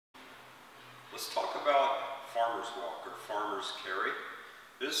Let's talk about farmer's walk or farmer's carry.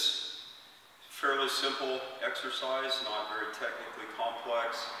 This fairly simple exercise, not very technically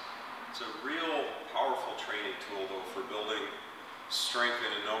complex. It's a real powerful training tool though for building strength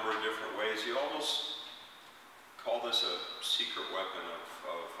in a number of different ways. You almost call this a secret weapon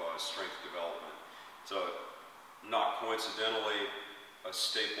of strength development. It's not coincidentally a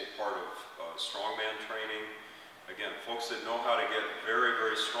staple part of strongman training. Again, folks that know how to get very,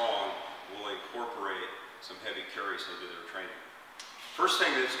 very strong will incorporate some heavy carries into their training. First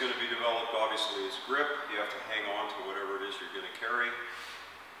thing that's going to be developed obviously is grip. You have to hang on to whatever it is you're going to carry.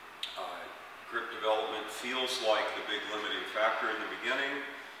 Grip development feels like the big limiting factor in the beginning,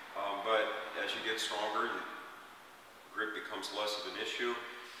 but as you get stronger, grip becomes less of an issue.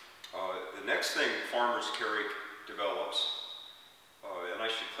 The next thing farmer's carry develops, and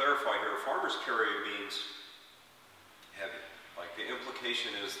I should clarify here, farmer's carry means heavy. Like the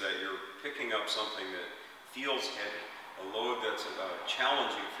implication is that you're picking up something that feels heavy, a load that's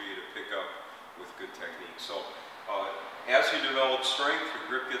challenging for you to pick up with good technique. So as you develop strength, your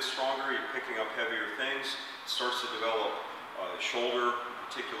grip gets stronger, you're picking up heavier things, it starts to develop shoulder,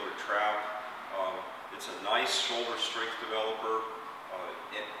 particular trap. It's a nice shoulder strength developer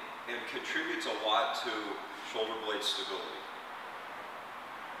and contributes a lot to shoulder blade stability.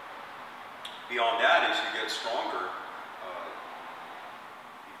 Beyond that, as you get stronger,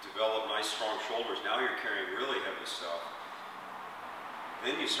 develop nice strong shoulders. Now you're carrying really heavy stuff.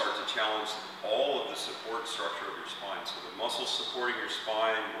 Then you start to challenge all of the support structure of your spine. So the muscles supporting your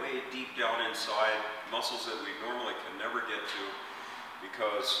spine, way deep down inside, muscles that we normally can never get to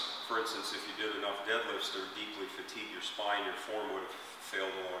because, for instance, if you did enough deadlifts that deeply fatigue your spine, your form would have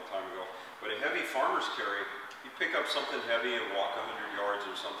failed a long time ago. But a heavy farmer's carry, you pick up something heavy and walk 100 yards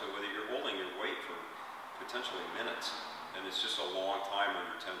or something with it, you're holding your weight for potentially minutes. And it's just a long time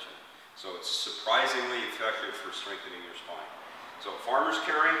under tension. So it's surprisingly effective for strengthening your spine. So farmer's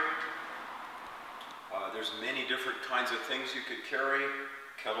carry, there's many different kinds of things you could carry.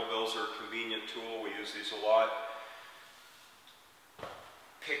 Kettlebells are a convenient tool, we use these a lot.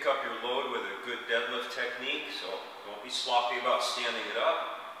 Pick up your load with a good deadlift technique, so don't be sloppy about standing it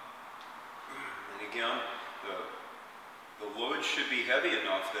up. And again, the load should be heavy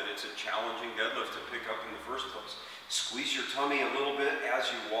enough that it's a challenging deadlift to pick up in the first place. Squeeze your tummy a little bit as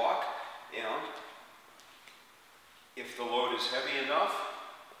you walk, and if the load is heavy enough,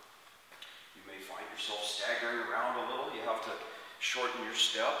 you may find yourself staggering around a little. You have to shorten your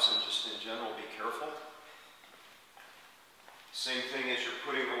steps and just in general be careful. Same thing as you're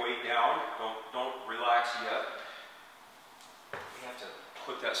putting the weight down. Don't relax yet. You have to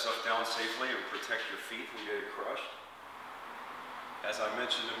put that stuff down safely and protect your feet from getting crushed. As I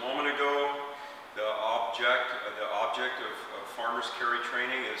mentioned a moment ago, the object of farmer's carry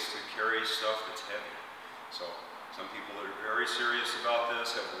training is to carry stuff that's heavy. So some people that are very serious about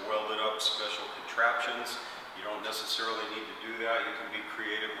this have welded up special contraptions. You don't necessarily need to do that. You can be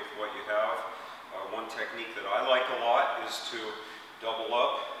creative with what you have. One technique that I like a lot is to double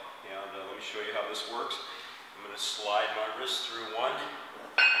up. And let me show you how this works. I'm going to slide my wrist through one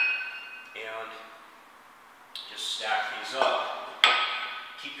and just stack these up.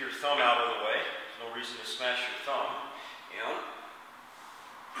 Keep your thumb out of the way. No reason to smash your thumb. And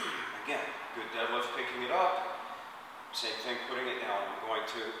again, good deadlift picking it up. Same thing putting it down. I'm going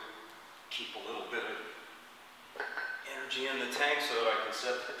to keep a little bit of energy in the tank so that I can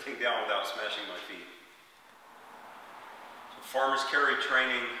set that thing down without smashing my feet. So farmer's carry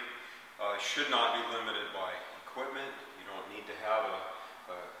training should not be limited by equipment. You don't need to have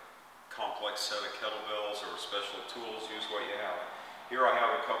a complex set of kettlebells or special tools. Use what you have. Here I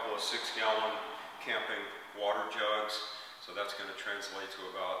have a couple of 6-gallon camping water jugs, so that's going to translate to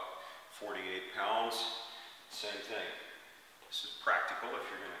about 48 pounds. Same thing. This is practical if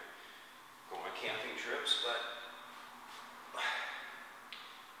you're going to go on camping trips, but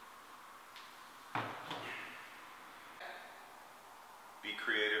be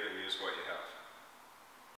creative and use what you have.